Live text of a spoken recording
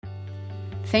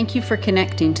Thank you for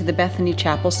connecting to the Bethany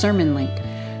Chapel Sermon Link.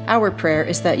 Our prayer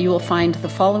is that you will find the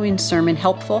following sermon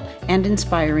helpful and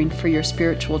inspiring for your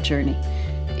spiritual journey.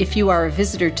 If you are a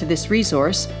visitor to this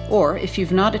resource, or if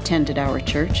you've not attended our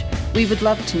church, we would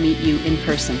love to meet you in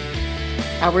person.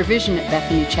 Our vision at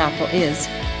Bethany Chapel is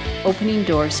opening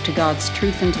doors to God's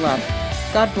truth and love.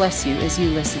 God bless you as you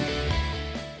listen.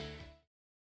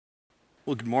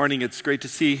 Well, good morning. It's great to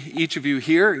see each of you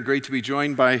here and great to be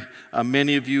joined by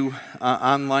many of you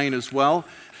online as well.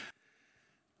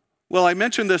 Well, I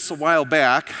mentioned this a while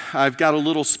back. I've got a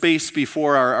little space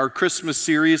before our Christmas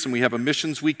series, and we have a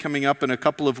missions week coming up in a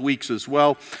couple of weeks as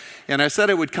well. And I said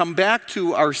I would come back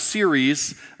to our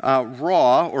series,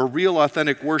 Raw, or Real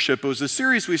Authentic Worship. It was a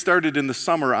series we started in the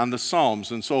summer on the Psalms.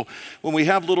 And so when we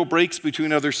have little breaks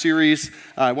between other series,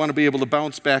 I want to be able to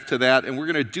bounce back to that. And we're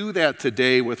going to do that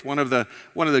today with one of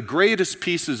the greatest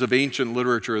pieces of ancient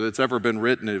literature that's ever been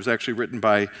written. It was actually written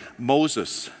by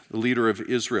Moses, the leader of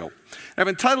Israel. I've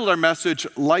entitled our message,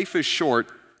 Life is Short,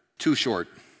 Too Short.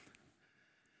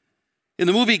 In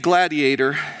the movie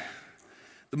Gladiator,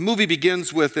 the movie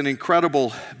begins with an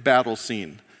incredible battle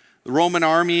scene. The Roman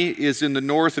army is in the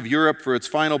north of Europe for its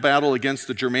final battle against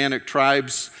the Germanic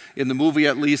tribes. In the movie,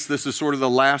 at least, this is sort of the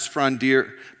last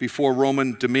frontier before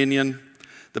Roman dominion.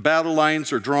 The battle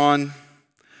lines are drawn.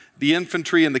 The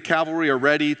infantry and the cavalry are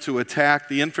ready to attack.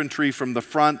 The infantry from the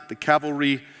front, the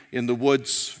cavalry in the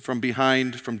woods from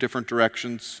behind, from different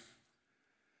directions.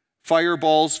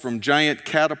 Fireballs from giant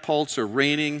catapults are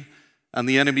raining on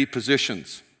the enemy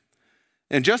positions.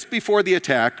 And just before the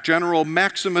attack, General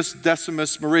Maximus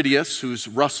Decimus Meridius, who's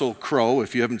Russell Crowe,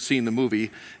 if you haven't seen the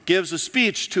movie, gives a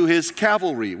speech to his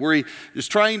cavalry where he is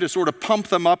trying to sort of pump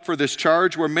them up for this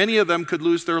charge where many of them could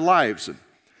lose their lives.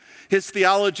 His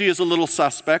theology is a little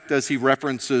suspect as he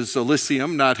references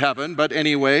Elysium, not heaven, but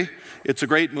anyway, it's a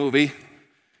great movie.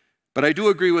 But I do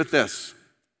agree with this.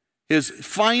 His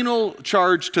final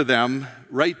charge to them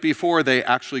right before they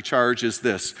actually charge is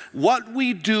this: what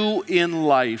we do in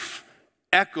life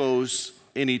echoes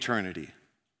in eternity.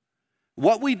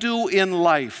 What we do in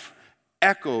life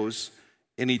echoes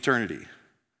in eternity.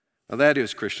 Now that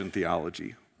is Christian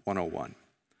Theology 101.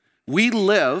 We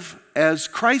live as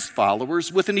Christ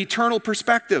followers with an eternal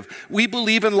perspective. We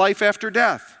believe in life after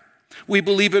death. We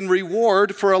believe in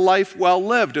reward for a life well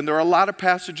lived, and there are a lot of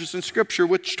passages in Scripture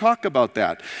which talk about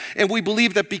that. And we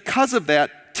believe that because of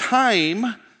that,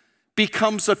 time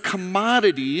becomes a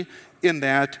commodity in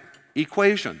that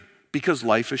equation. Because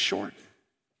life is short,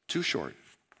 too short.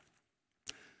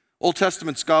 Old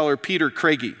Testament scholar Peter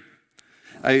Craigie.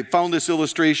 I found this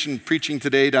illustration,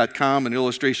 preachingtoday.com, an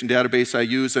illustration database I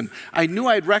use, and I knew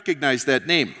I'd recognize that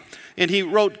name. And he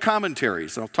wrote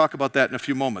commentaries. I'll talk about that in a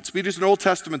few moments. But he's an Old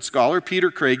Testament scholar, Peter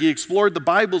Craigie, explored the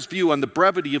Bible's view on the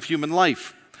brevity of human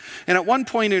life. And at one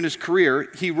point in his career,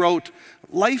 he wrote,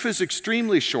 "Life is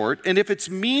extremely short, and if its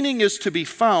meaning is to be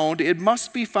found, it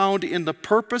must be found in the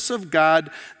purpose of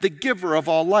God, the giver of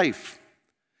all life."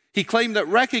 He claimed that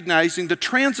recognizing the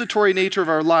transitory nature of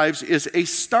our lives is a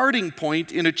starting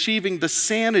point in achieving the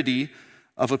sanity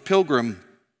of a pilgrim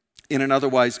in an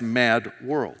otherwise mad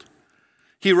world.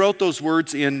 He wrote those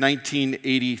words in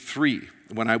 1983,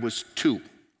 when I was 2.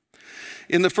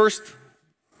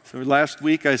 So last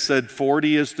week I said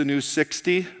 40 is the new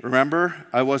 60. Remember?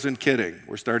 I wasn't kidding.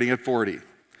 We're starting at 40.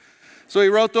 So he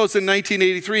wrote those in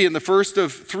 1983 in the first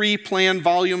of 3 planned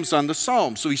volumes on the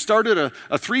Psalms. So he started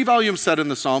a 3-volume set in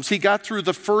the Psalms. He got through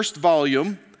the first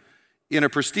volume in a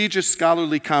prestigious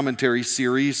scholarly commentary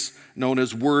series known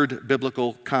as Word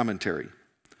Biblical Commentary.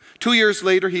 2 years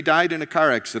later, he died in a car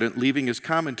accident, leaving his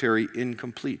commentary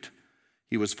incomplete.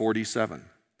 He was 47.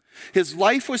 His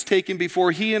life was taken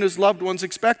before he and his loved ones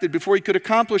expected, before he could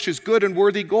accomplish his good and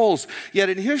worthy goals. Yet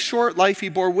in his short life, he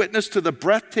bore witness to the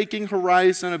breathtaking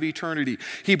horizon of eternity.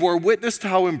 He bore witness to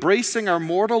how embracing our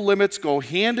mortal limits go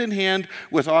hand in hand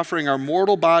with offering our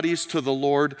mortal bodies to the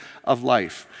Lord of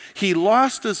life. He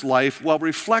lost his life while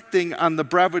reflecting on the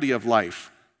brevity of life.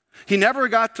 He never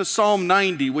got to Psalm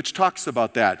 90, which talks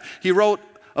about that. He wrote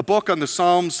a book on the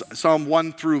Psalms, Psalm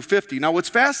 1 through 50. Now, what's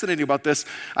fascinating about this,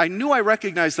 I knew I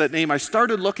recognized that name. I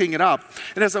started looking it up.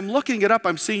 And as I'm looking it up,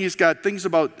 I'm seeing he's got things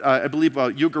about, I believe,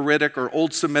 about Ugaritic or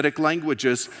Old Semitic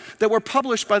languages that were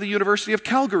published by the University of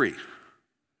Calgary.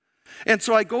 And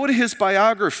so I go to his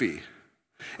biography.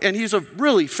 And he's a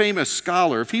really famous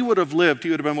scholar. If he would have lived, he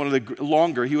would have been one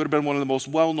of the most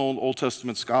well-known Old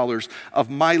Testament scholars of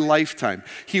my lifetime.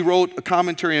 He wrote a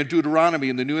commentary on Deuteronomy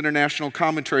in the New International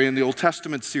Commentary in the Old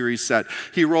Testament series set.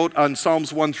 He wrote on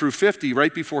Psalms 1 through 50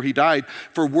 right before he died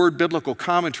for Word Biblical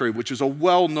Commentary, which is a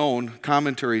well-known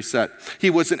commentary set. He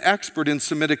was an expert in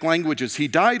Semitic languages. He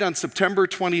died on September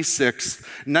 26,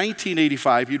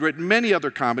 1985. He'd written many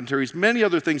other commentaries, many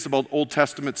other things about Old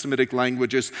Testament Semitic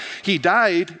languages. He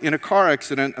died in a car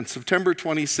accident on September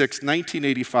 26,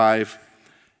 1985,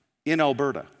 in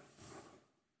Alberta.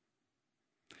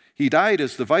 He died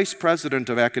as the vice president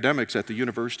of academics at the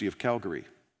University of Calgary.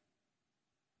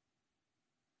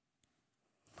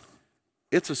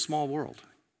 It's a small world.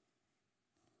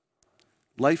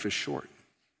 Life is short.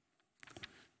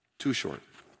 Too short.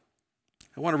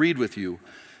 I want to read with you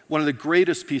one of the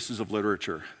greatest pieces of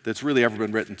literature that's really ever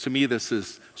been written. To me, this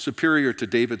is superior to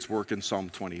David's work in Psalm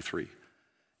 23.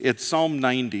 It's Psalm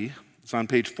 90. It's on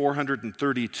page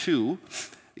 432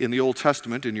 in the Old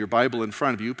Testament, in your Bible in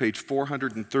front of you, page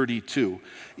 432.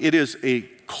 It is a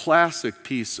classic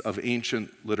piece of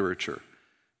ancient literature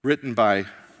written by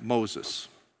Moses.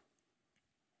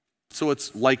 So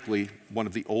it's likely one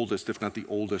of the oldest, if not the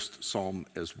oldest, psalm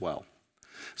as well.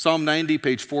 Psalm 90,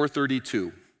 page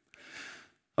 432.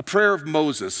 A prayer of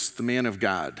Moses, the man of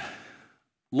God.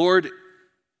 Lord,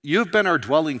 you have been our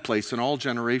dwelling place in all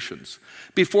generations.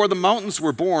 Before the mountains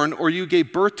were born, or you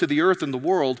gave birth to the earth and the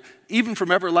world, even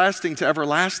from everlasting to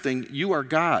everlasting, you are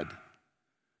God.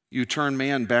 You turn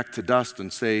man back to dust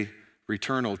and say,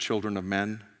 return, O children of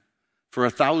men. For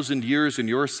 1,000 years in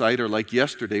your sight are like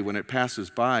yesterday when it passes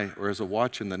by, or as a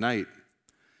watch in the night.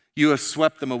 You have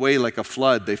swept them away like a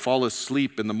flood. They fall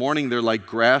asleep. In the morning they're like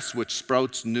grass which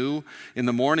sprouts new. In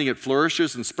the morning it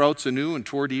flourishes and sprouts anew, and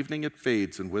toward evening it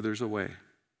fades and withers away.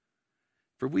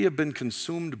 For we have been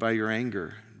consumed by your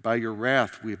anger. By your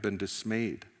wrath we have been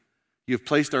dismayed. You have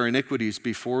placed our iniquities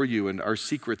before you and our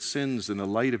secret sins in the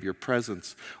light of your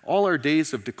presence. All our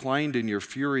days have declined in your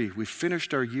fury. We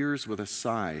finished our years with a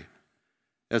sigh.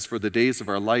 As for the days of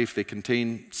our life, they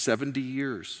contain 70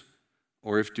 years,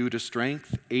 or if due to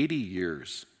strength, 80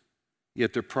 years.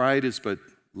 Yet their pride is but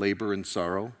labor and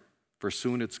sorrow, for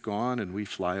soon it's gone and we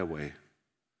fly away.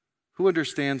 Who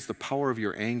understands the power of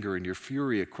your anger and your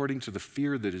fury according to the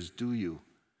fear that is due you?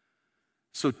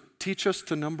 So teach us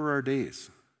to number our days,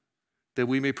 that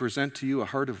we may present to you a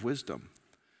heart of wisdom.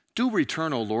 Do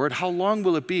return, O Lord. How long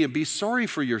will it be? And be sorry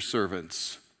for your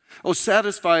servants. Oh,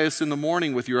 satisfy us in the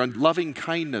morning with your loving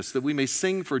kindness, that we may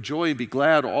sing for joy and be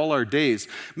glad all our days.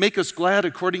 Make us glad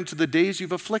according to the days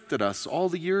you've afflicted us, all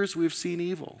the years we've seen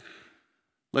evil.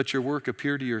 Let your work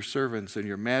appear to your servants and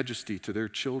your majesty to their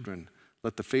children.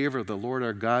 Let the favor of the Lord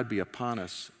our God be upon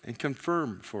us, and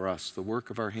confirm for us the work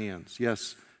of our hands.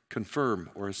 Yes, confirm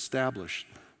or establish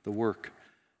the work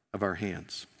of our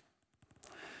hands.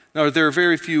 Now, there are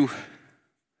very few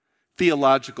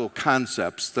theological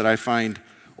concepts that I find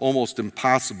almost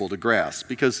impossible to grasp,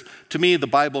 because to me the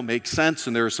Bible makes sense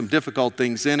and there are some difficult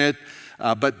things in it,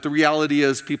 but the reality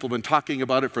is people have been talking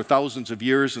about it for thousands of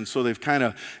years, and so they've kind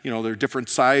of, there are different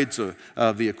sides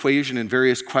of the equation and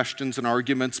various questions and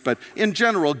arguments, but in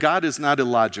general, God is not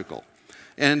illogical.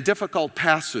 And difficult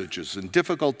passages and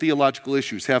difficult theological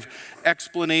issues have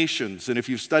explanations, and if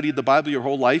you've studied the Bible your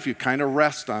whole life, you kind of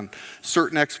rest on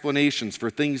certain explanations for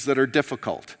things that are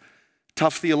difficult.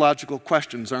 Tough theological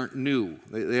questions aren't new.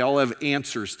 They all have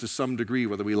answers to some degree,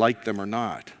 whether we like them or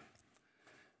not.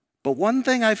 But one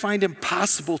thing I find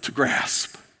impossible to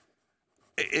grasp,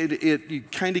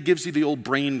 it kind of gives you the old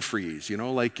brain freeze,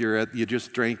 like you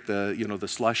just drank the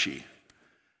slushy.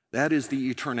 That is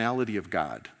the eternality of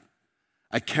God.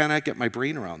 I cannot get my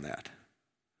brain around that.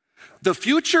 The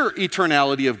future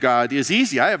eternality of God is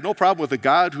easy. I have no problem with a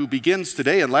God who begins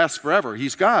today and lasts forever.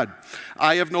 He's God.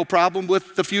 I have no problem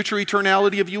with the future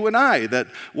eternality of you and I, that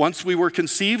once we were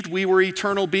conceived, we were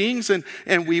eternal beings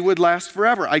and we would last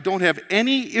forever. I don't have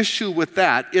any issue with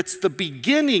that. It's the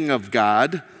beginning of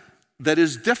God that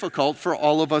is difficult for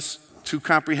all of us to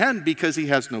comprehend because he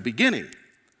has no beginning.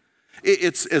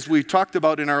 It's, as we talked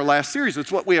about in our last series,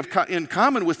 it's what we have in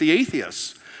common with the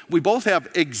atheists. We both have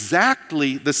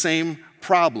exactly the same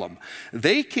problem.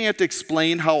 They can't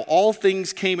explain how all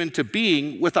things came into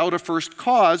being without a first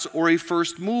cause or a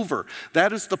first mover.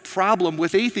 That is the problem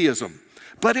with atheism.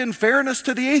 But in fairness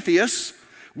to the atheists,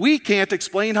 we can't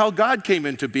explain how God came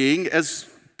into being as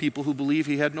people who believe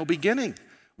he had no beginning.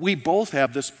 We both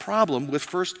have this problem with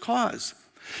first cause.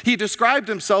 He described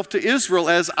himself to Israel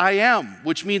as I am,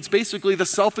 which means basically the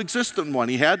self-existent one.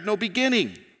 He had no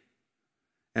beginning.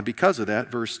 And because of that,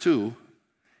 verse 2,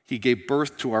 He gave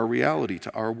birth to our reality,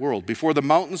 to our world. Before the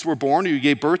mountains were born, you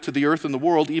gave birth to the earth and the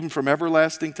world, even from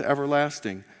everlasting to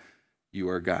everlasting, you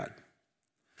are God.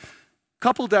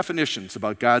 Couple definitions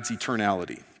about God's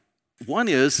eternality. One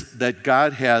is that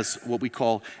God has what we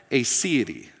call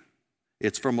aseity.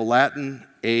 It's from a Latin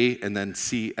a and then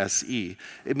cse.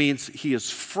 It means he is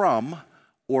from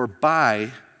or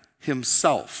by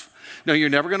himself. Now, you're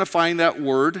never going to find that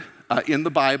word in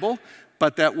the Bible,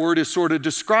 but that word is sort of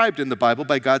described in the Bible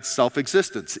by God's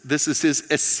self-existence. This is his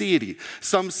aseity.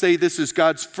 Some say this is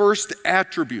God's first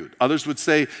attribute. Others would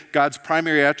say God's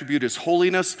primary attribute is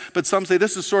holiness, but some say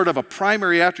this is sort of a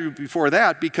primary attribute before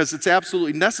that because it's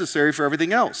absolutely necessary for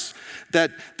everything else.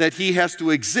 That he has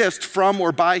to exist from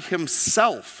or by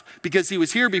himself because he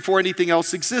was here before anything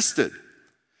else existed.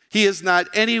 He is not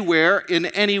anywhere in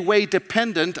any way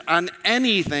dependent on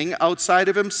anything outside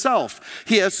of himself.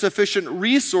 He has sufficient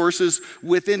resources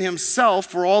within himself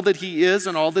for all that he is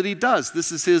and all that he does.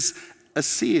 This is his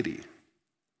aseity.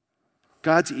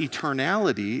 God's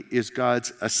eternality is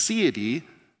God's aseity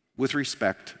with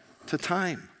respect to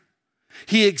time.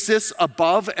 He exists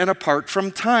above and apart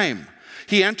from time.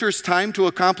 He enters time to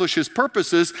accomplish his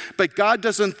purposes, but God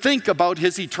doesn't think about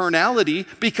his eternality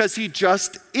because he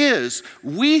just is.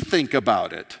 We think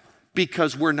about it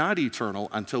because we're not eternal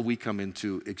until we come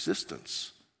into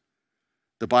existence.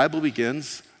 The Bible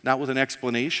begins not with an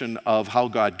explanation of how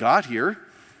God got here.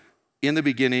 In the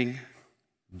beginning,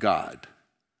 God.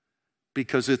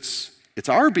 Because it's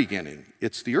our beginning.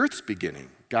 It's the earth's beginning.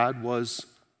 God was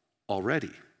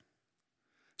already.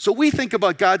 So we think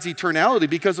about God's eternality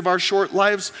because of our short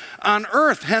lives on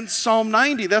earth, hence Psalm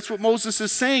 90. That's what Moses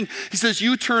is saying. He says,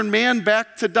 you turn man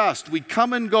back to dust. We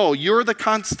come and go. You're the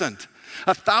constant.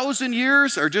 1,000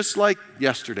 years are just like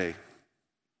yesterday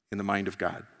in the mind of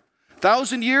God.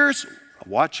 1,000 years, a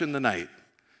watch in the night.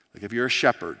 Like if you're a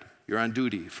shepherd, you're on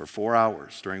duty for 4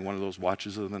 hours during one of those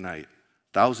watches of the night.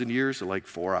 1,000 years are like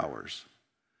 4 hours.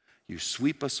 You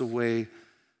sweep us away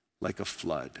like a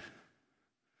flood.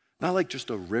 Not like just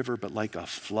a river, but like a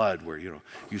flood where,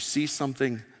 you see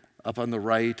something up on the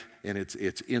right and it's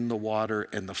in the water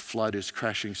and the flood is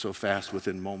crashing so fast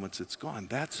within moments it's gone.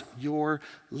 That's your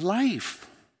life.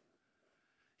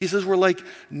 He says we're like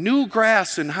new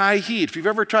grass in high heat. If you've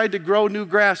ever tried to grow new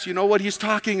grass, you know what he's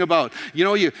talking about.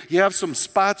 You have some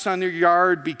spots on your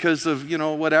yard because of,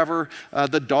 whatever,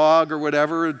 the dog or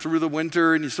whatever through the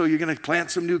winter, and so you're going to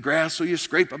plant some new grass, so you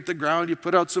scrape up the ground, you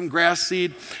put out some grass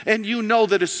seed, and you know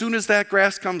that as soon as that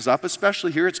grass comes up,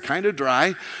 especially here, it's kind of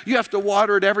dry, you have to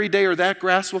water it every day or that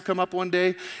grass will come up one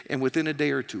day, and within a day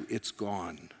or two, it's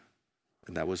gone.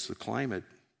 And that was the climate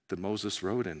that Moses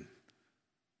wrote in.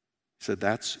 He said,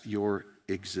 that's your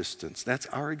existence. That's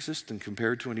our existence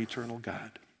compared to an eternal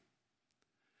God.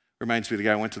 Reminds me of the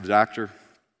guy who went to the doctor.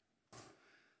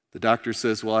 The doctor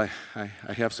says, well, I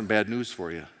have some bad news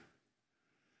for you.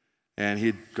 And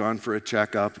he'd gone for a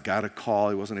checkup, got a call.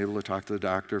 He wasn't able to talk to the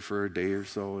doctor for a day or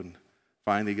so. And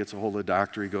finally he gets a hold of the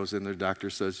doctor. He goes in there. The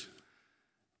doctor says,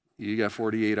 you got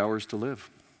 48 hours to live.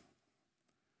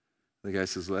 The guy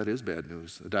says, well, that is bad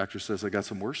news. The doctor says, I got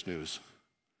some worse news.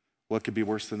 What could be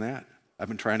worse than that? I've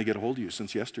been trying to get a hold of you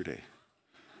since yesterday.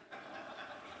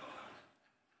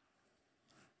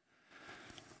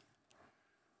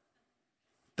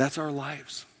 That's our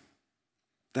lives.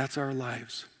 That's our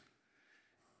lives.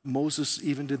 Moses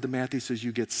even did the math. He says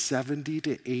you get 70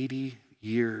 to 80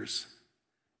 years.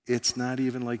 It's not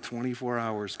even like 24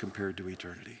 hours compared to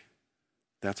eternity.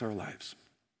 That's our lives.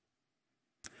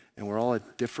 And we're all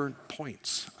at different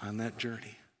points on that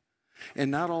journey.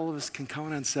 And not all of us can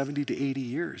count on 70 to 80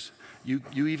 years. You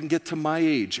even get to my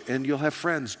age and you'll have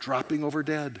friends dropping over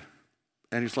dead.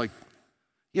 And it's like,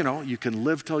 you can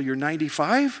live till you're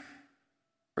 95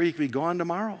 or you can be gone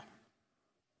tomorrow.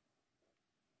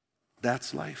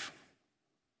 That's life.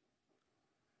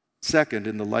 Second,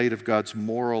 in the light of God's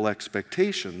moral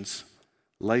expectations,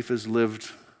 life is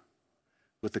lived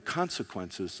with the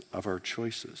consequences of our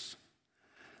choices.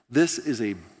 This is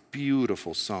a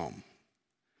beautiful psalm.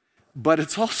 But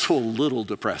it's also a little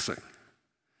depressing.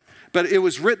 But it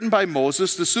was written by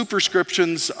Moses. The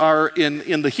superscriptions are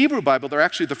in the Hebrew Bible. They're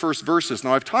actually the first verses.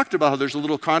 Now, I've talked about how there's a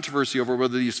little controversy over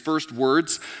whether these first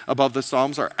words above the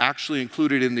Psalms are actually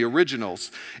included in the originals.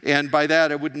 And by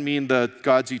that, I wouldn't mean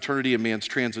God's eternity and man's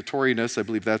transitoriness. I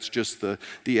believe that's just the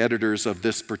editors of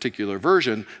this particular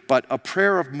version. But a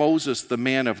prayer of Moses, the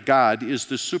man of God, is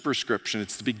the superscription.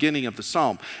 It's the beginning of the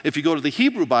Psalm. If you go to the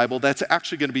Hebrew Bible, that's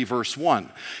actually going to be verse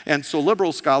 1. And so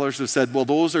liberal scholars have said, well,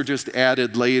 those are just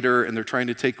added later, here, and they're trying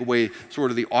to take away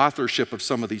sort of the authorship of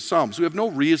some of these Psalms. We have no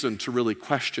reason to really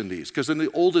question these, because in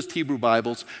the oldest Hebrew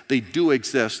Bibles, they do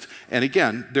exist. And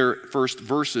again, they're first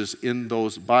verses in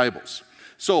those Bibles.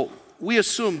 So we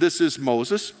assume this is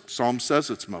Moses. Psalm says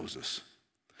it's Moses.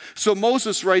 So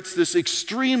Moses writes this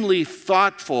extremely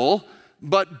thoughtful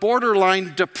but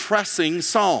borderline depressing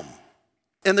psalm.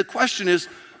 And the question is,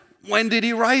 when did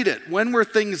he write it? When were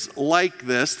things like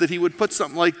this that he would put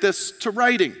something like this to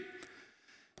writing?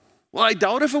 Well, I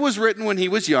doubt if it was written when he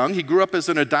was young. He grew up as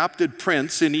an adopted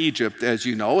prince in Egypt, as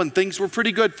you know, and things were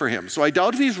pretty good for him. So I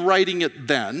doubt if he's writing it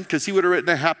then, because he would have written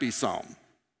a happy psalm.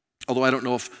 Although I don't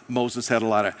know if Moses had a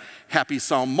lot of happy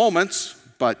psalm moments,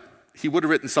 but he would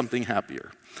have written something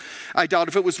happier. I doubt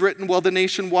if it was written while the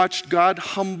nation watched God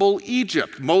humble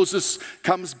Egypt. Moses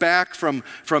comes back from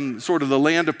sort of the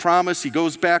land of promise. He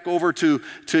goes back over to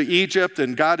Egypt,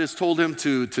 and God has told him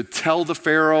to tell the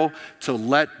Pharaoh to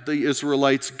let the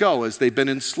Israelites go, as they've been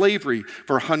in slavery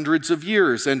for hundreds of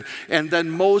years. And then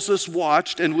Moses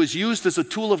watched and was used as a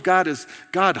tool of God as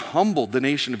God humbled the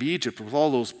nation of Egypt with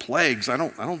all those plagues. I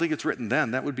don't think it's written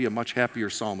then. That would be a much happier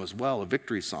psalm as well, a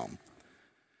victory psalm.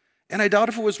 And I doubt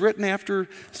if it was written after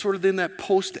sort of in that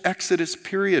post-Exodus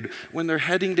period when they're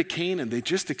heading to Canaan. They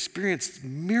just experienced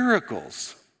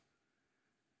miracles.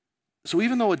 So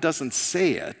even though it doesn't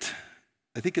say it,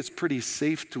 I think it's pretty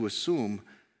safe to assume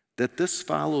that this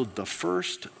followed the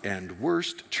first and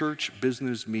worst church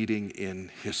business meeting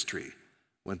in history,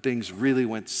 when things really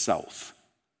went south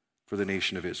for the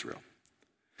nation of Israel.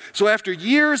 So after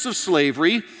years of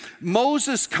slavery,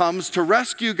 Moses comes to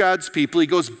rescue God's people. He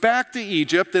goes back to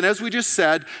Egypt, and as we just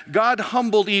said, God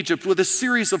humbled Egypt with a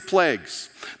series of plagues.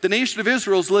 The nation of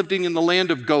Israel is living in the land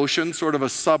of Goshen, sort of a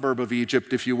suburb of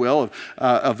Egypt, if you will,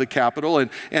 of the capital,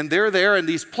 and they're there, and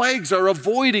these plagues are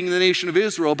avoiding the nation of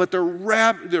Israel, but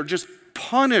they're just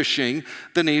punishing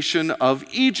the nation of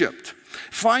Egypt.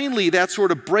 Finally, that sort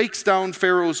of breaks down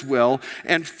Pharaoh's will,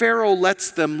 and Pharaoh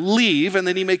lets them leave, and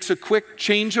then he makes a quick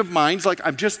change of mind. He's like,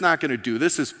 I'm just not going to do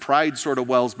this. His pride sort of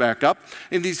wells back up,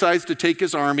 and he decides to take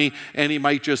his army, and he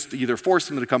might just either force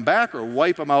them to come back or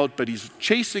wipe them out, but he's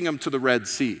chasing them to the Red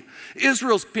Sea.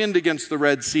 Israel's pinned against the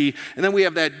Red Sea, and then we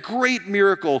have that great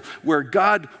miracle where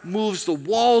God moves the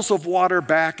walls of water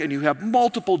back, and you have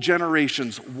multiple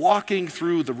generations walking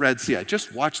through the Red Sea. I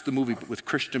just watched the movie with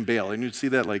Christian Bale, and you'd see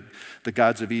that, like the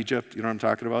gods of Egypt. You know what I'm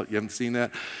talking about? You haven't seen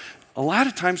that? A lot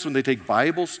of times when they take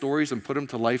Bible stories and put them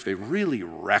to life, they really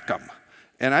wreck them.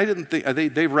 And I didn't think,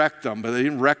 they wrecked them, but they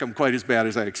didn't wreck them quite as bad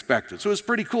as I expected. So it was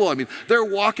pretty cool. I mean, they're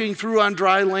walking through on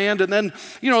dry land, and then,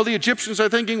 the Egyptians are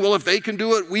thinking, well, if they can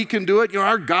do it, we can do it.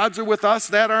 Our gods are with us.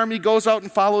 That army goes out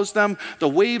and follows them. The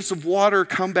waves of water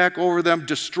come back over them,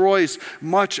 destroys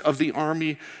much of the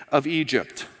army of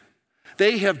Egypt.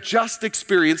 They have just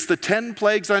experienced the 10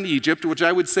 plagues on Egypt, which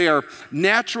I would say are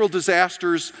natural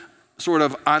disasters sort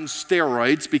of on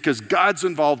steroids because God's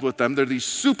involved with them. They're these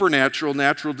supernatural,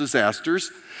 natural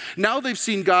disasters. Now they've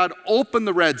seen God open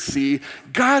the Red Sea.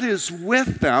 God is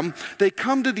with them. They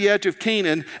come to the edge of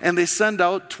Canaan, and they send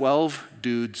out 12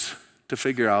 dudes to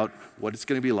figure out what it's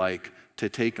going to be like to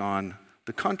take on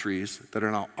the countries that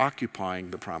are now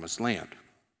occupying the Promised Land.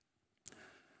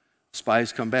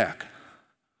 Spies come back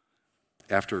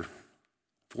after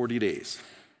 40 days.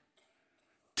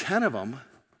 10 of them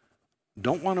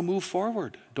don't want to move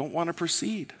forward, don't want to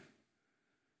proceed.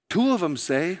 2 of them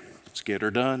say, let's get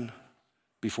her done.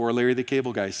 Before Larry the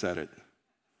Cable Guy said it.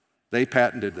 They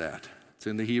patented that. It's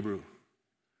in the Hebrew.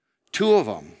 2 of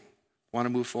them want to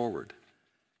move forward.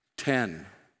 10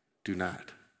 do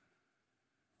not.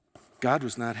 God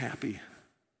was not happy.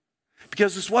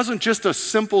 Because this wasn't just a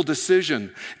simple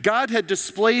decision. God had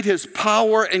displayed his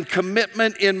power and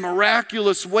commitment in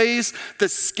miraculous ways. The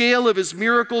scale of his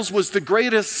miracles was the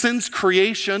greatest since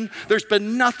creation. There's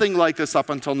been nothing like this up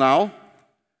until now.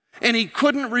 And he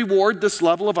couldn't reward this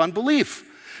level of unbelief.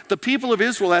 The people of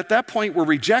Israel at that point were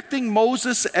rejecting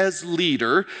Moses as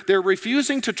leader. They're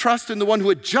refusing to trust in the one who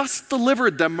had just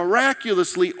delivered them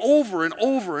miraculously over and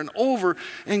over and over.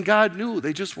 And God knew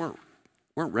they just weren't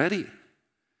ready.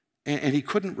 And he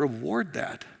couldn't reward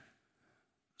that.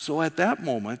 So at that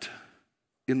moment,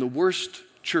 in the worst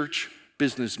church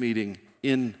business meeting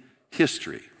in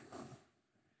history,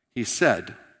 he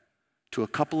said to a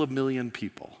couple of million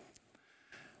people,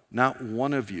 not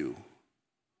one of you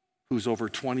who's over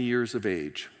 20 years of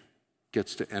age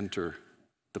gets to enter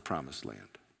the Promised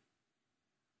Land.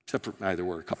 Except for, there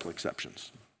were a couple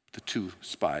exceptions. The 2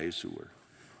 spies who were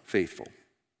faithful.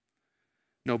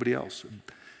 Nobody else.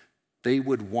 They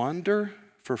would wander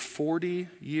for 40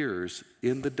 years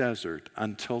in the desert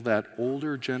until that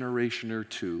older generation or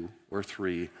 2 or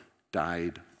 3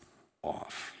 died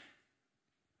off.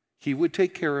 He would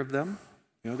take care of them.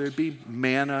 There'd be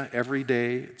manna every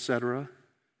day, etc.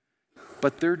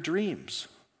 But their dreams,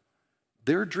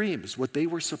 what they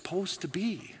were supposed to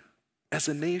be as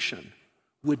a nation,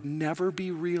 would never be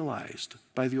realized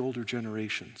by the older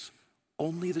generations.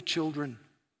 Only the children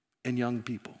and young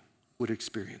people would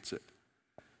experience it.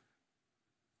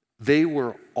 They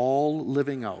were all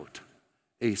living out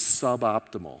a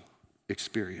suboptimal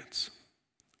experience.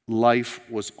 Life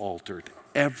was altered.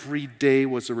 Every day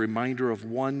was a reminder of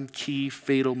one key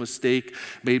fatal mistake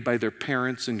made by their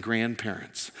parents and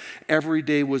grandparents. Every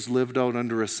day was lived out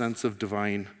under a sense of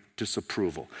divine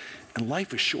disapproval. And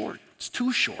life is short. It's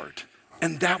too short.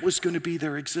 And that was going to be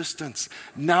their existence.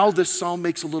 Now this psalm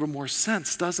makes a little more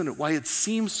sense, doesn't it? Why it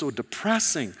seems so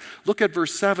depressing. Look at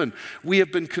verse 7. We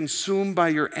have been consumed by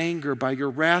your anger, by your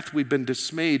wrath we've been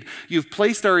dismayed. You've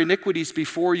placed our iniquities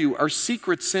before you, our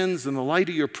secret sins in the light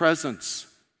of your presence.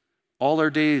 All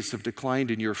our days have declined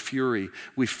in your fury.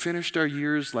 We finished our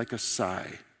years like a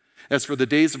sigh. As for the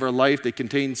days of our life, they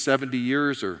contain 70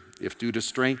 years, or if due to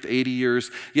strength, 80 years.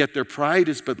 Yet their pride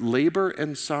is but labor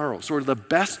and sorrow, sort of the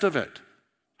best of it.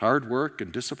 Hard work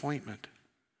and disappointment.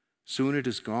 Soon it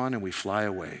is gone and we fly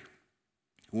away.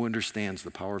 Who understands the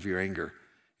power of your anger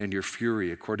and your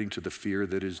fury according to the fear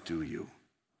that is due you?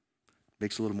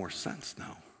 Makes a little more sense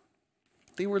now.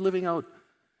 They were living out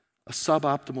a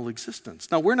suboptimal existence.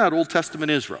 Now, we're not Old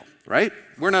Testament Israel, right?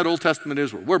 We're not Old Testament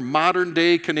Israel. We're modern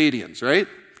day Canadians, right?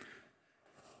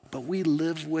 But we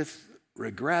live with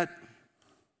regret.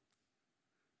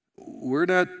 We're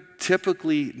not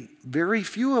typically, very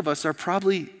few of us are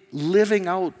probably living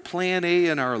out plan A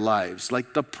in our lives,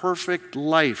 like the perfect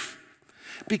life.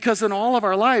 Because in all of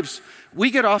our lives,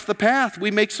 we get off the path, we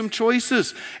make some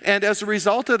choices. And as a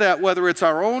result of that, whether it's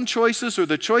our own choices or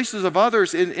the choices of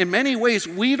others, in many ways,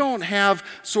 we don't have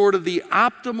sort of the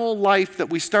optimal life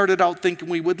that we started out thinking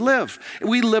we would live.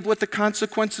 We live with the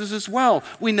consequences as well.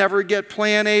 We never get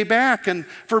plan A back. And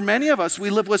for many of us, we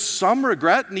live with some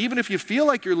regret. And even if you feel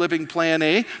like you're living plan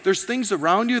A, there's things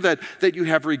around you that you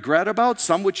have regret about,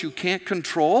 some which you can't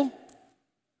control.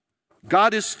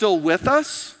 God is still with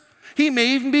us. He may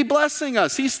even be blessing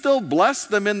us. He still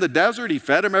blessed them in the desert. He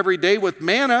fed them every day with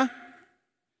manna.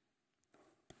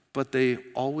 But they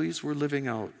always were living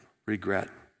out regret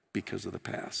because of the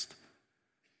past.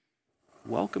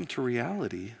 Welcome to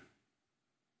reality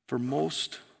for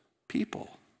most people.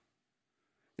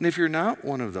 And if you're not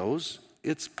one of those,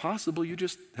 it's possible you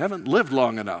just haven't lived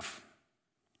long enough.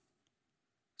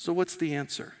 So what's the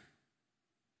answer?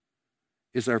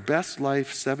 Is our best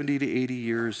life 70 to 80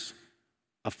 years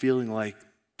of feeling like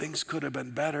things could have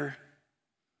been better?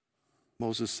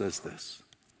 Moses says this: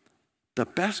 the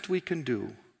best we can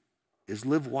do is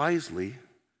live wisely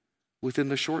within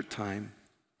the short time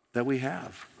that we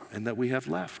have and that we have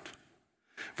left.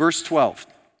 Verse 12,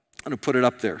 I'm going to put it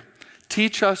up there.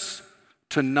 Teach us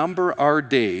to number our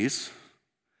days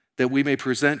that we may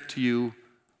present to you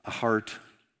a heart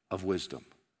of wisdom.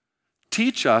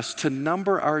 Teach us to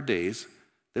number our days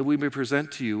that we may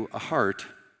present to you a heart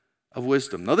of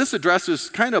wisdom. Now, this addresses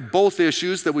kind of both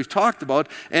issues that we've talked about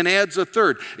and adds a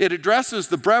third. It addresses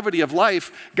the brevity of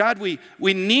life. God, we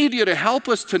need you to help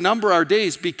us to number our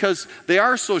days because they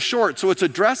are so short. So it's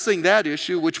addressing that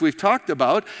issue, which we've talked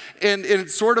about, and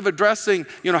it's sort of addressing,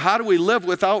 how do we live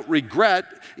without regret?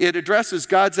 It addresses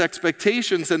God's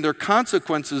expectations and their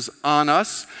consequences on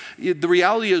us. The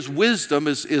reality is wisdom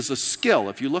is a skill.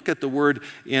 If you look at the word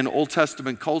in Old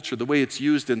Testament culture, the way it's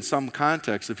used in some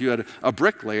contexts, if you had a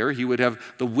bricklayer, he would have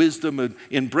the wisdom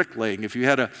in bricklaying. If you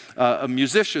had a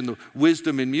musician, the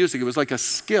wisdom in music, it was like a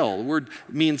skill. The word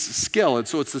means skill. And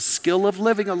so it's the skill of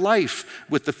living a life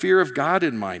with the fear of God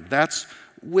in mind. That's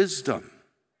wisdom.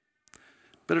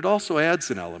 But it also adds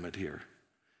an element here.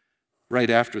 Right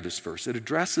after this verse, it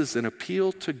addresses an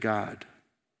appeal to God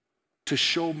to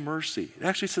show mercy. It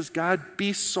actually says, God,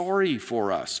 be sorry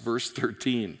for us, verse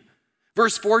 13.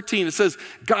 Verse 14, it says,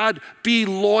 God, be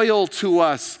loyal to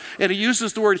us. And it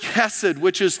uses the word chesed,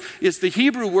 which is the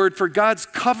Hebrew word for God's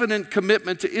covenant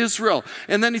commitment to Israel.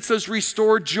 And then it says,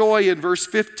 restore joy in verse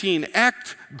 15.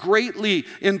 Act greatly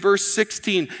in verse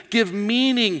 16. Give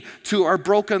meaning to our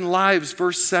broken lives,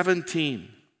 verse 17.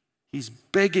 He's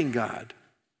begging God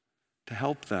to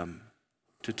help them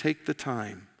to take the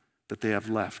time that they have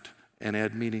left and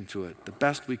add meaning to it. The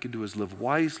best we can do is live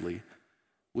wisely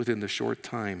within the short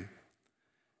time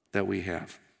that we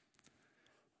have.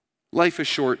 Life is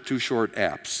short, too short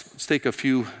apps. Let's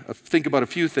think about a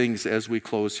few things as we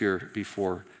close here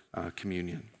before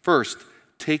communion. First,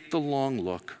 take the long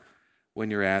look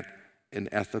when you're at an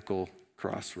ethical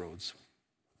crossroads.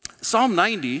 Psalm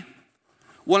 90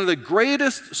 one of the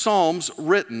greatest psalms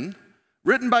written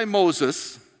by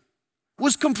Moses,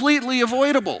 was completely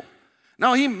avoidable.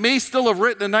 Now, he may still have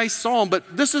written a nice psalm,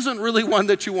 but this isn't really one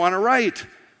that you want to write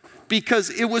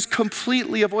because it was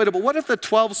completely avoidable. What if the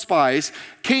 12 spies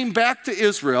came back to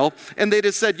Israel and they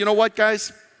just said, you know what,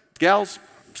 guys, gals,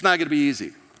 it's not going to be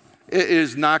easy. It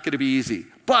is not going to be easy.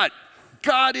 But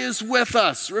God is with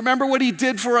us. Remember what he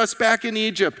did for us back in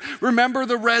Egypt. Remember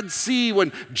the Red Sea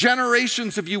when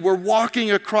generations of you were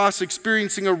walking across,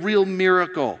 experiencing a real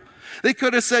miracle. They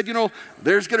could have said, you know,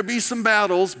 there's going to be some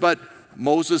battles, but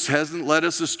Moses hasn't led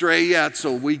us astray yet,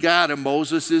 so we got him.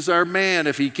 Moses is our man.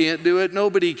 If he can't do it,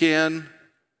 nobody can.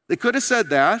 They could have said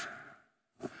that.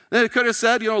 They could have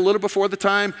said, you know, a little before the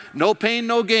time, no pain,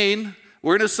 no gain.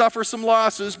 We're going to suffer some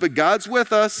losses, but God's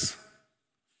with us.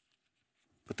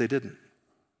 But they didn't.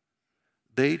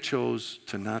 They chose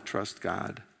to not trust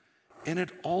God, and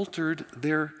it altered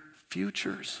their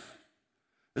futures,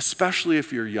 especially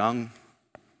if you're young.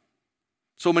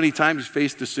 So many times you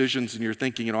face decisions and you're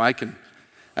thinking, you know, I can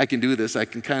do this. I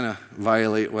can kind of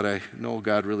violate what I know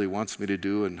God really wants me to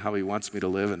do and how he wants me to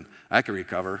live, and I can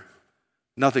recover.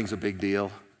 Nothing's a big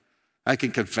deal. I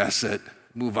can confess it,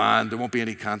 move on. There won't be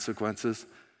any consequences.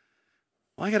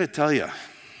 Well, I got to tell you, if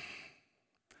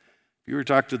you were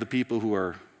to talk to the people who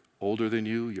are older than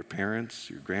you, your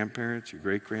parents, your grandparents, your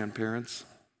great-grandparents,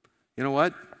 you know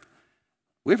what?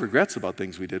 We have regrets about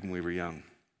things we did when we were young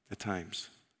at times.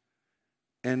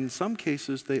 And in some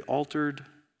cases, they altered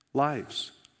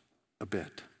lives a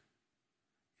bit.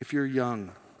 If you're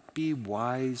young, be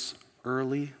wise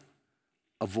early.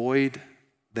 Avoid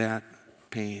that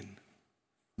pain.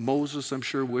 Moses, I'm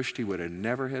sure, wished he would have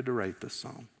never had to write this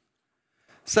psalm.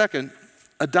 Second,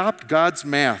 adopt God's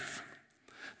math.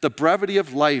 The brevity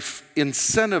of life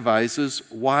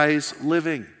incentivizes wise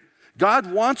living.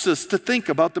 God wants us to think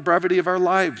about the brevity of our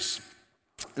lives.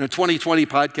 In a 2020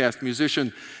 podcast,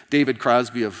 musician David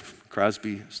Crosby of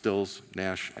Crosby, Stills,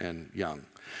 Nash, and Young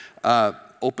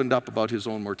opened up about his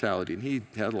own mortality. And he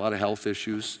had a lot of health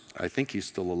issues. I think he's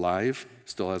still alive,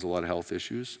 still has a lot of health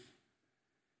issues.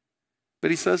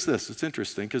 But he says this, it's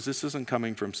interesting, because this isn't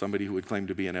coming from somebody who would claim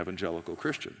to be an evangelical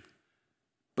Christian.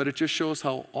 But it just shows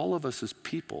how all of us as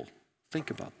people think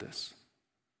about this.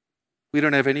 We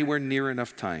don't have anywhere near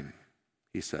enough time,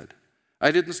 he said.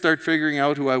 I didn't start figuring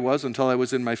out who I was until I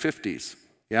was in my 50s.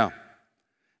 Yeah.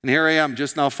 And here I am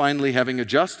just now finally having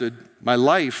adjusted my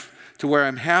life to where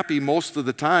I'm happy most of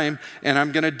the time and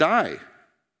I'm going to die.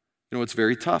 You know, it's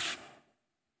very tough.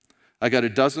 I got a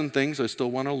dozen things I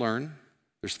still want to learn.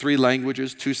 There's 3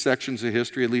 languages, 2 sections of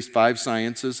history, at least 5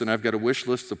 sciences, and I've got a wish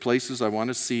list of places I want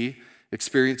to see,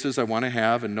 experiences I want to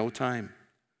have, and no time.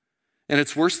 And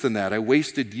it's worse than that. I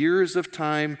wasted years of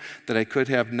time that I could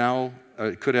have now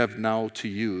to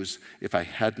use if I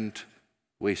hadn't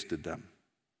wasted them.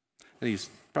 And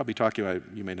he's probably talking about,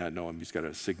 you may not know him, he's got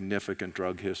a significant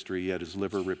drug history. He had his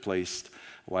liver replaced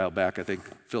a while back. I think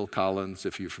Phil Collins,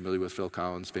 if you're familiar with Phil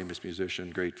Collins, famous musician,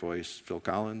 great voice. Phil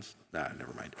Collins?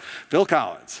 Never mind. Phil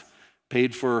Collins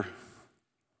paid for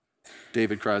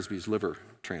David Crosby's liver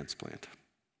transplant.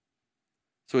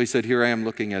 So he said, here I am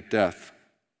looking at death.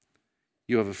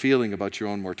 You have a feeling about your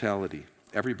own mortality.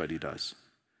 Everybody does.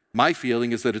 My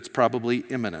feeling is that it's probably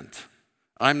imminent.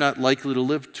 I'm not likely to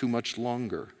live too much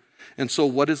longer. And so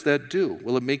what does that do?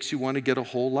 Well, it makes you want to get a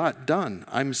whole lot done.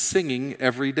 I'm singing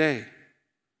every day.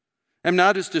 I'm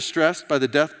not as distressed by the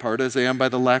death part as I am by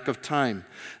the lack of time.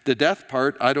 The death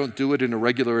part, I don't do it in a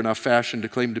regular enough fashion to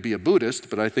claim to be a Buddhist,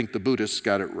 but I think the Buddhists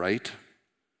got it right.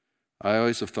 I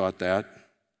always have thought that.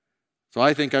 So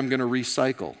I think I'm going to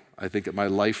recycle. I think that my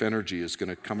life energy is going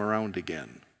to come around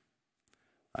again.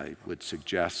 I would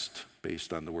suggest,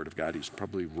 based on the Word of God, he's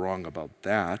probably wrong about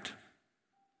that.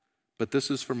 But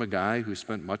this is from a guy who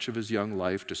spent much of his young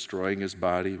life destroying his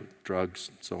body with drugs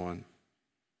and so on.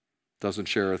 Doesn't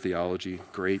share a theology,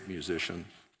 great musician.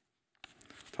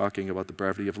 Talking about the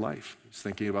brevity of life. He's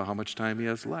thinking about how much time he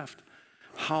has left.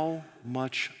 How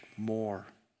much more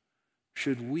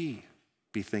should we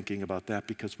be thinking about that?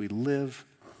 Because we live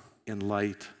in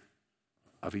light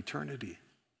of eternity.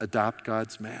 Adopt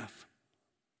God's math.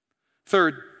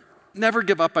 Third, never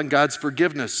give up on God's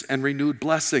forgiveness and renewed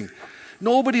blessing.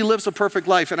 Nobody lives a perfect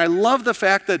life. And I love the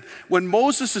fact that when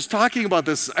Moses is talking about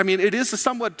this, I mean, it is a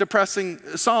somewhat depressing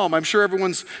psalm. I'm sure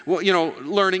everyone's,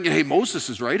 learning, hey, Moses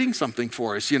is writing something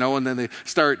for us, and then they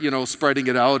start, spreading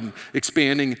it out and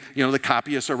expanding, the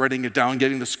copyists are writing it down,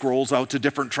 getting the scrolls out to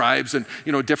different tribes and,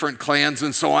 different clans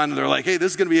and so on. And they're like, hey,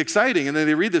 this is going to be exciting. And then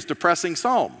they read this depressing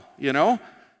psalm,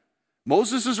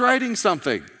 Moses is writing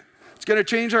something. It's going to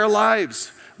change our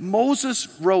lives. Moses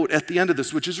wrote at the end of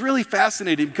this, which is really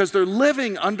fascinating because they're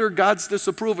living under God's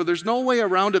disapproval. There's no way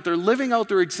around it. They're living out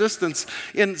their existence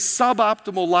in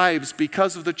suboptimal lives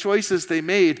because of the choices they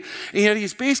made. And yet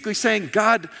he's basically saying,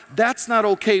 God, that's not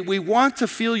okay. We want to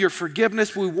feel your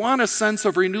forgiveness. We want a sense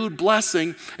of renewed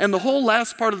blessing. And the whole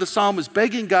last part of the psalm is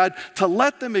begging God to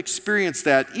let them experience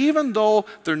that, even though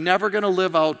they're never going to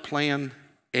live out plan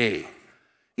A.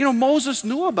 You know, Moses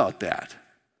knew about that.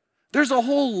 There's a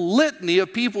whole litany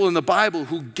of people in the Bible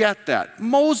who get that.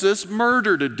 Moses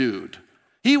murdered a dude.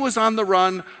 He was on the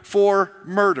run for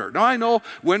murder. Now, I know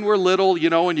when we're little, you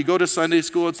know, and you go to Sunday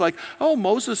school, it's like, oh,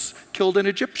 Moses killed an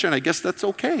Egyptian. I guess that's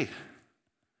okay.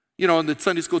 You know, and the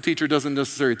Sunday school teacher doesn't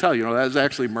necessarily tell you, that was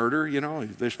actually murder,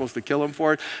 they're supposed to kill him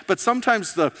for it. But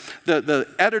sometimes the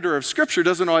editor of Scripture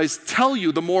doesn't always tell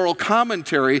you the moral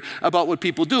commentary about what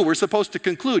people do. We're supposed to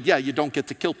conclude, yeah, you don't get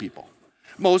to kill people.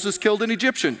 Moses killed an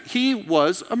Egyptian. He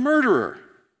was a murderer.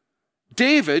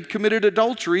 David committed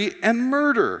adultery and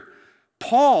murder.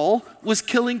 Paul was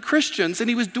killing Christians, and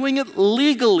he was doing it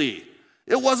legally.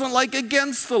 It wasn't like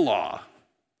against the law.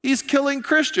 He's killing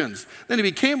Christians. Then he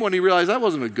became one. He realized that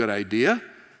wasn't a good idea.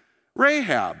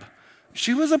 Rahab,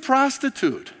 she was a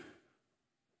prostitute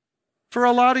for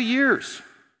a lot of years.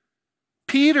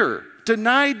 Peter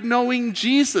denied knowing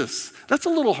Jesus. That's a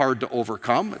little hard to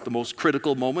overcome at the most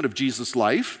critical moment of Jesus'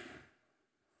 life.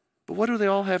 But what do they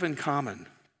all have in common?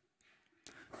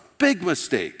 Big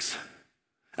mistakes.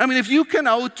 I mean, if you can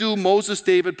outdo Moses,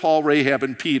 David, Paul, Rahab,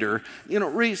 and Peter,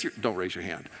 don't raise your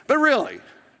hand. But really,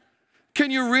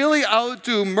 can you really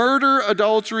outdo murder,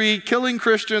 adultery, killing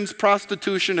Christians,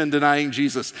 prostitution, and denying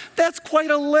Jesus? That's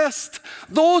quite a list.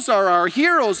 Those are our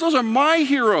heroes. Those are my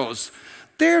heroes.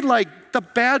 They're like the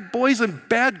bad boys and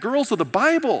bad girls of the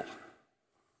Bible.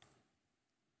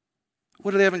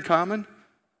 What do they have in common?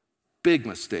 Big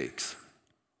mistakes.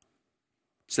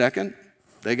 Second,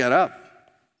 they got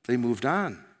up. They moved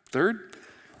on. Third,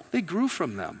 they grew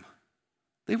from them.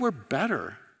 They were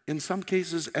better, in some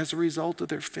cases, as a result of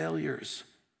their failures.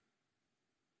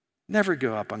 Never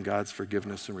give up on God's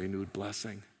forgiveness and renewed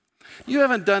blessing. You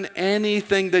haven't done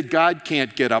anything that God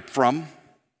can't get up from.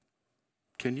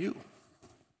 Can you?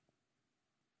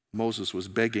 Moses was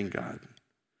begging God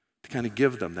to kind of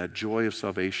give them that joy of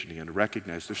salvation and to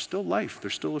recognize there's still life,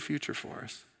 there's still a future for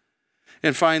us.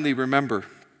 And finally, remember,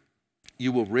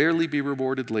 you will rarely be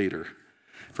rewarded later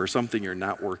for something you're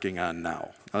not working on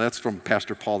now. Now, that's from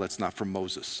Pastor Paul, that's not from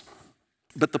Moses.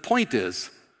 But the point is,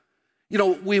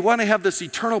 we want to have this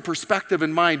eternal perspective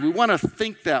in mind. We want to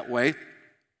think that way.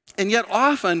 And yet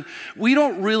often, we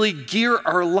don't really gear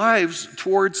our lives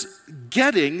towards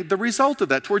getting the result of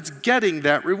that, towards getting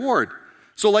that reward.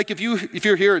 So like if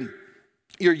you're here and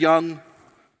you're young,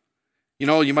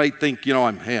 you might think,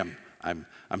 I'm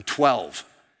 12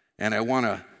 and I want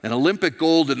an Olympic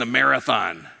gold in the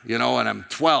marathon, and I'm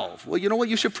 12. Well, you know what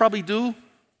you should probably do?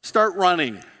 Start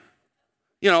running,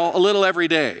 a little every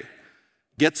day.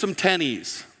 Get some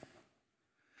tennies.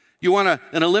 You want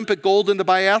an Olympic gold in the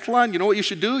biathlon? You know what you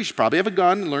should do? You should probably have a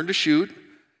gun and learn to shoot,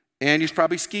 and you should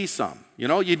probably ski some.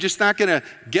 You're just not going to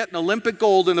get an Olympic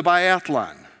gold in the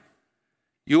biathlon.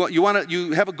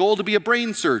 You have a goal to be a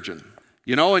brain surgeon,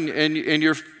 and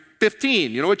you're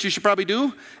 15. You know what you should probably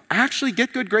do? Actually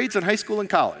get good grades in high school and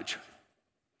college,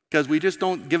 because we just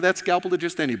don't give that scalpel to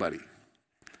just anybody.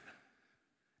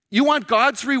 You want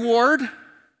God's reward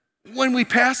when we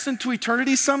pass into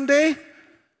eternity someday?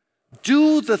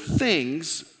 Do the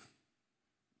things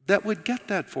that would get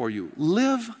that for you.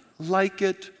 Live like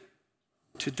it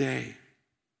today,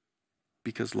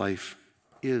 because life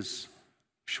is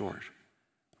short.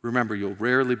 Remember, you'll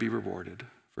rarely be rewarded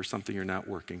for something you're not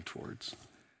working towards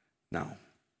now.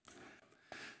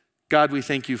 God, we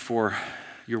thank you for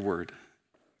your word.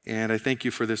 And I thank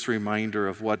you for this reminder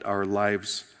of what our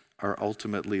lives are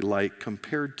ultimately like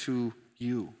compared to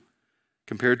you.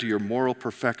 Compared to your moral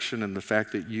perfection and the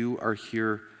fact that you are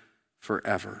here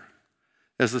forever.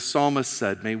 As the psalmist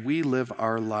said, may we live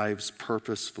our lives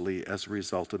purposefully as a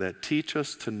result of that. Teach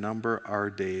us to number our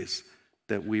days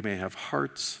that we may have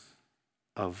hearts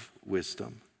of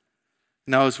wisdom.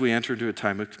 Now, as we enter into a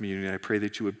time of communion, I pray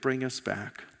that you would bring us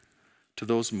back to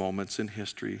those moments in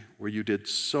history where you did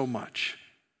so much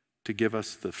to give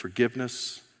us the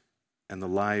forgiveness and the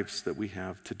lives that we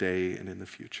have today and in the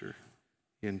future.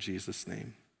 In Jesus'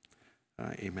 name,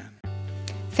 amen.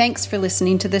 Thanks for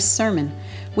listening to this sermon.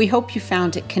 We hope you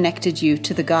found it connected you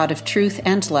to the God of truth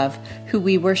and love, who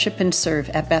we worship and serve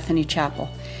at Bethany Chapel.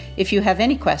 If you have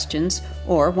any questions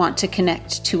or want to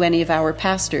connect to any of our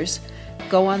pastors,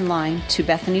 go online to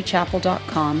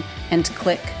bethanychapel.com and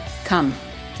click Come.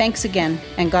 Thanks again,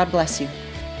 and God bless you.